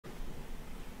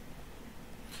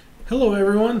Hello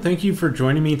everyone, thank you for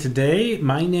joining me today.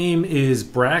 My name is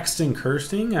Braxton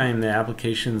Kirsting. I am the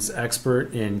applications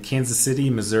expert in Kansas City,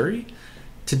 Missouri.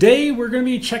 Today we're going to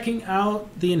be checking out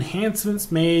the enhancements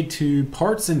made to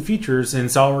parts and features in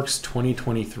SOLIDWORKS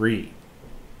 2023.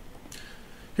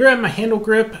 Here I have my handle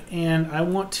grip and I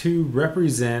want to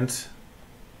represent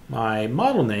my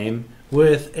model name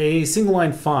with a single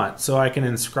line font so I can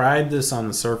inscribe this on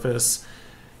the surface.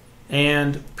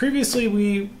 And previously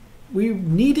we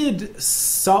needed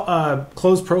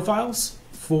closed profiles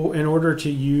in order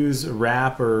to use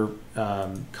wrap or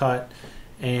cut,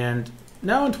 and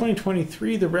now in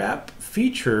 2023 the wrap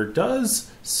feature does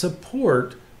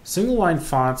support single line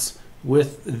fonts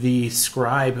with the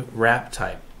scribe wrap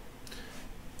type.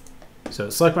 So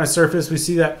select my surface, we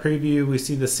see that preview, we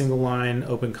see the single line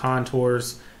open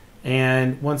contours,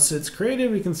 and once it's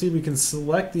created we can see we can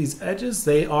select these edges.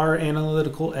 They are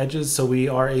analytical edges, so we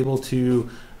are able to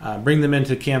bring them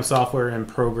into CAM software and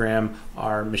program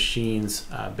our machines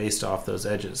based off those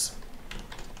edges.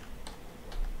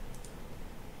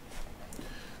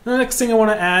 The next thing I want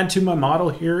to add to my model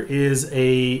here is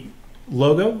a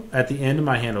logo at the end of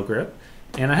my handle grip.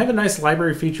 And I have a nice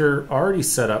library feature already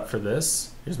set up for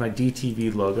this. Here's my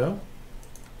DTV logo.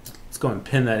 Let's go and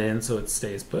pin that in so it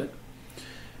stays put.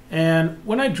 And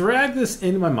when I drag this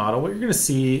into my model, what you're going to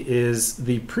see is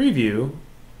the preview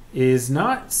is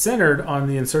not centered on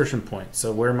the insertion point, so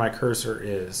where my cursor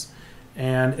is.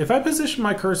 And if I position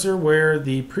my cursor where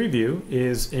the preview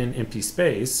is in empty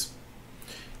space,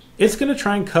 it's going to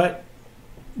try and cut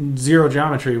zero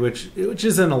geometry, which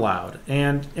isn't allowed.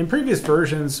 And in previous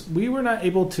versions, we were not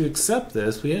able to accept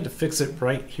this. We had to fix it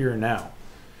right here and now.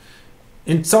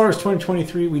 In SOLIDWORKS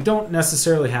 2023, we don't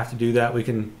necessarily have to do that. We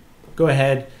can go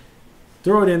ahead,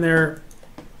 throw it in there,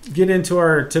 get into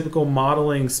our typical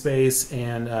modeling space,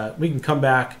 and we can come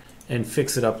back and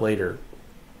fix it up later.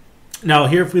 Now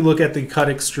here, if we look at the cut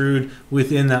extrude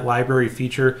within that library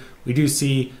feature, we do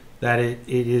see that it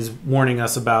is warning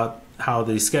us about how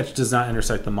the sketch does not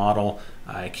intersect the model.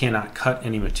 I cannot cut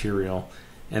any material.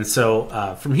 And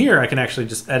so from here, I can actually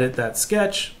just edit that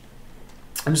sketch.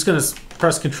 I'm just going to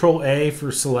press Control A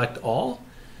for select all.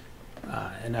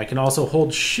 And I can also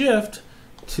hold Shift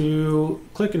to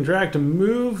click and drag to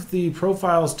move the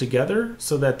profiles together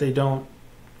so that they don't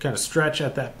kind of stretch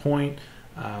at that point.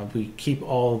 We keep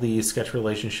all the sketch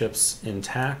relationships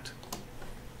intact.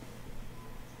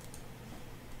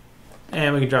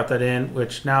 And we can drop that in,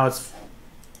 which now it's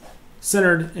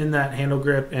centered in that handle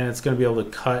grip and it's going to be able to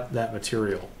cut that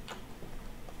material.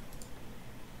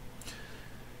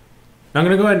 Now I'm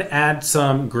going to go ahead and add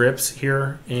some grips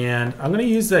here, and I'm going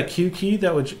to use that Q key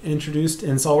that was introduced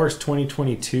in SOLIDWORKS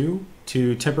 2022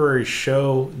 to temporarily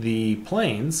show the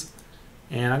planes.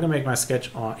 And I'm going to make my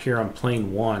sketch here on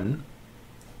plane 1.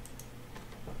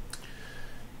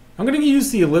 I'm going to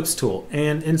use the ellipse tool,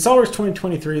 and in SOLIDWORKS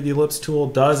 2023 the ellipse tool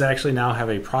does actually now have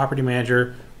a property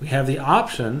manager. We have the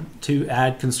option to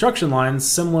add construction lines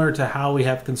similar to how we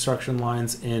have construction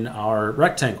lines in our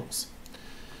rectangles.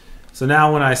 So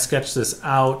now when I sketch this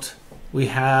out, we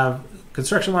have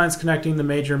construction lines connecting the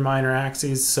major and minor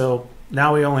axes. So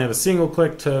now we only have a single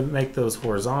click to make those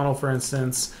horizontal, for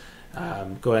instance.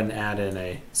 Go ahead and add in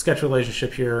a sketch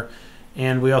relationship here.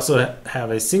 And we also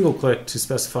have a single click to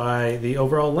specify the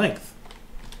overall length.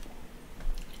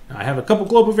 Now I have a couple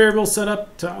global variables set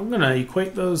up. I'm going to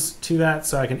equate those to that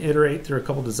so I can iterate through a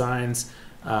couple designs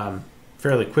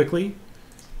fairly quickly.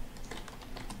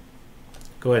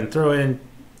 Go ahead and throw in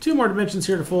 2 more dimensions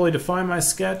here to fully define my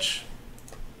sketch.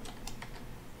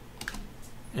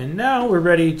 And now we're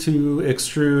ready to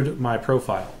extrude my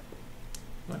profile.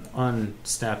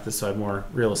 Unsnap this so I have more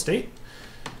real estate.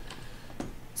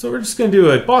 So we're just going to do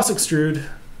a boss extrude.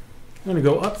 I'm going to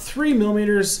go up 3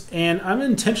 millimeters, and I'm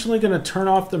intentionally going to turn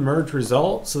off the merge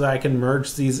result so that I can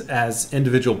merge these as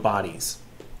individual bodies.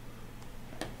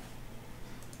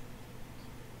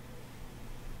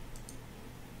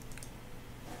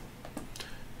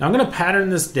 Now I'm going to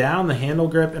pattern this down the handle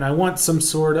grip, and I want some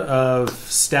sort of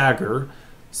stagger.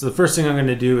 So the first thing I'm going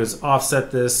to do is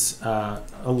offset this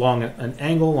along an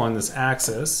angle along this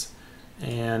axis.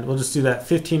 And we'll just do that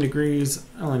 15 degrees.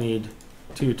 I only need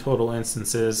 2 total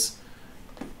instances.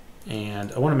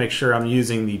 And I want to make sure I'm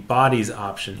using the bodies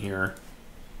option here.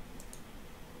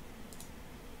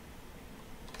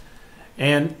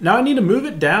 And now I need to move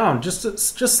it down just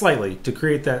slightly to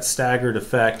create that staggered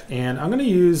effect. And I'm going to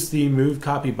use the move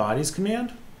copy bodies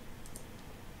command.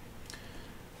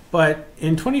 But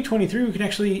in 2023, we can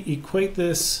actually equate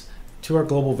this to our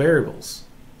global variables.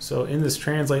 So in this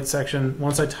translate section,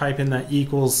 once I type in that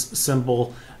equals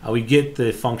symbol, we get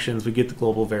the functions, we get the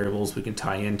global variables we can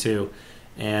tie into.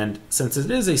 And since it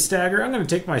is a stagger, I'm going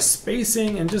to take my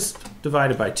spacing and just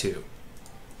divide it by 2.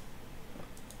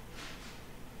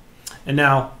 And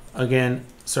now, again,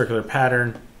 circular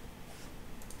pattern,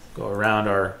 go around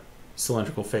our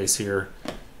cylindrical face here.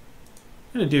 I'm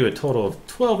going to do a total of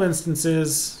 12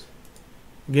 instances.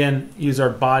 Again, use our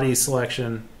body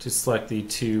selection to select the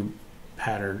 2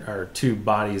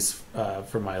 bodies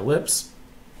for my ellipse.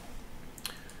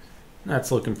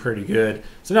 That's looking pretty good.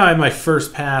 So now I have my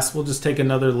first pass. We'll just take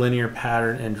another linear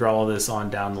pattern and draw this on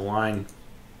down the line.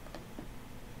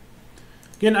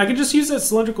 Again, I can just use that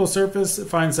cylindrical surface. It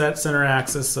finds that center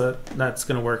axis, so that's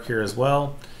going to work here as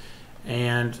well.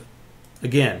 And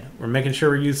again, we're making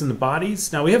sure we're using the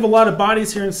bodies. Now we have a lot of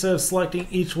bodies here. Instead of selecting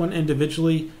each one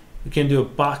individually, we can do a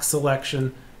box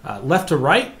selection. Left to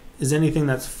right is anything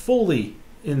that's fully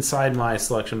inside my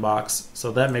selection box,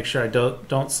 so that makes sure I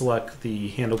don't select the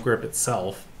handle grip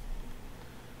itself.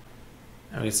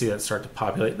 And we can see that start to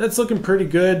populate. That's looking pretty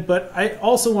good, but I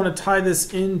also want to tie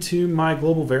this into my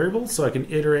global variable so I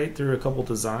can iterate through a couple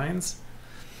designs.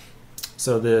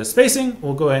 So the spacing,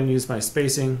 we'll go ahead and use my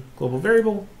spacing global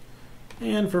variable,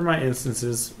 and for my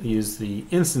instances, use the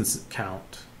instance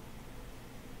count.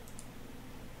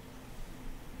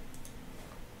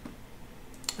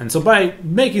 And so by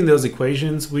making those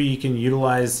equations, we can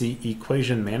utilize the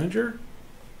equation manager.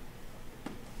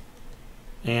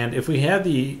 And if we have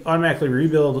the automatically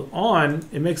rebuild on,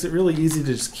 it makes it really easy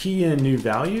to just key in new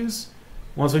values.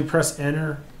 Once we press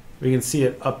enter, we can see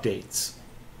it updates.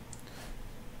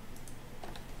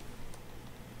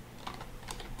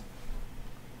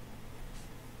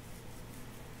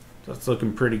 So it's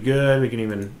looking pretty good. We can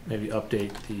even maybe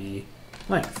update the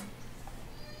length.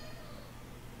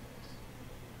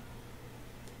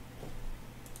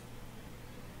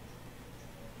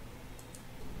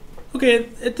 Okay,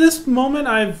 at this moment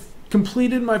I've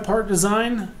completed my part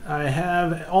design. I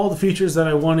have all the features that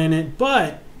I want in it,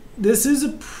 but this is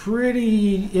a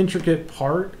pretty intricate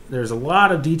part. There's a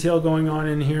lot of detail going on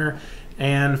in here,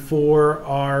 and for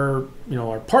our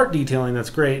part detailing, that's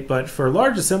great, but for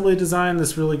large assembly design,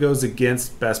 this really goes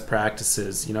against best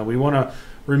practices. We want to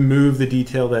remove the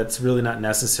detail that's really not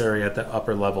necessary at the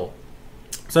upper level.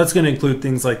 So that's going to include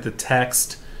things like the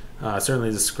text, certainly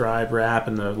the scribe wrap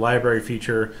and the library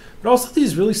feature, but also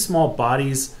these really small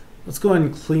bodies. Let's go ahead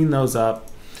and clean those up.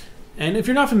 And if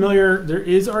you're not familiar, there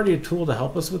is already a tool to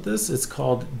help us with this. It's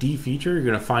called defeature. You're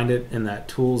going to find it in that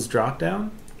tools dropdown.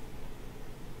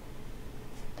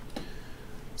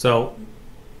 So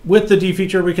with the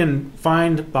defeature, we can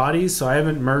find bodies. So I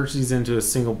haven't merged these into a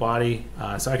single body.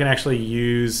 So I can actually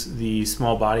use the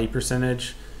small body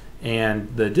percentage,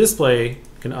 and the display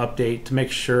can update to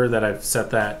make sure that I've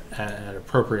set that at an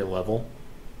appropriate level.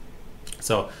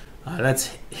 So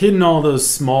that's hidden all those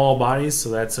small bodies, so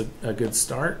that's a good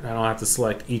start. I don't have to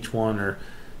select each one or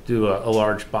do a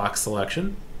large box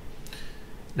selection.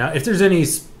 Now, if there's any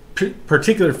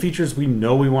particular features we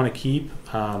know we want to keep,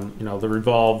 the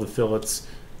revolve, the fillets,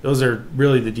 those are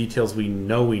really the details we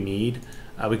know we need.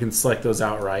 We can select those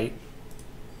outright.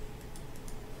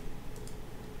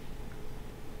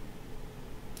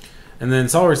 And then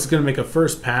SOLIDWORKS is going to make a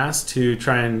first pass to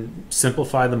try and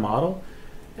simplify the model.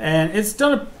 And it's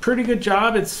done a pretty good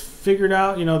job. It's figured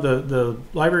out, the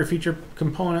library feature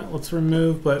component, let's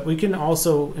remove, but we can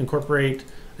also incorporate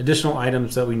additional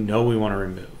items that we know we want to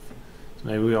remove. So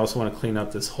maybe we also want to clean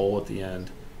up this hole at the end.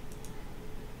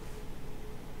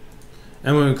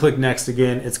 And when we click next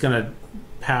again, it's going to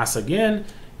pass again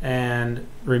and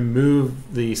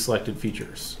remove the selected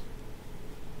features.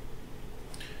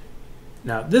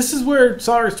 Now, this is where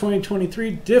SOLIDWORKS 2023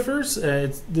 differs.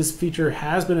 This feature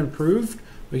has been improved.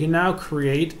 We can now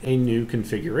create a new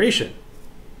configuration.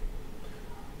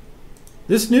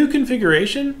 This new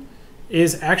configuration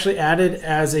is actually added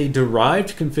as a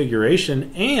derived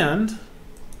configuration, and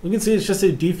we can see it's just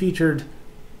a defeatured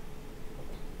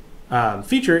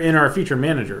feature in our feature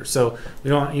manager. So we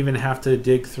don't even have to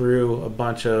dig through a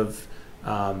bunch of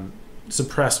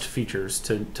suppressed features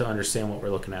to understand what we're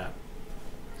looking at.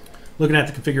 Looking at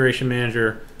the configuration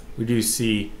manager, we do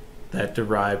see that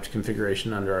derived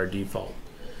configuration under our default,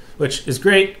 which is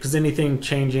great because anything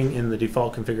changing in the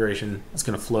default configuration is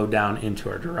going to flow down into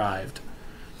our derived.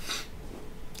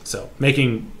 So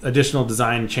making additional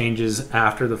design changes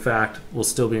after the fact will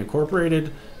still be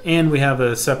incorporated, and we have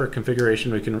a separate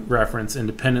configuration we can reference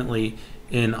independently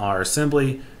in our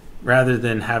assembly rather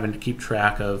than having to keep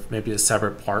track of maybe a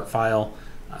separate part file.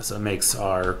 So it makes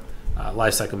our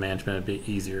lifecycle management a bit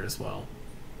easier as well.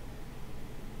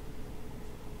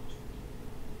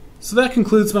 So that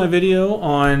concludes my video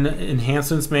on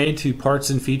enhancements made to parts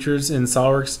and features in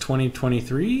SOLIDWORKS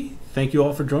 2023. Thank you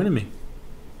all for joining me.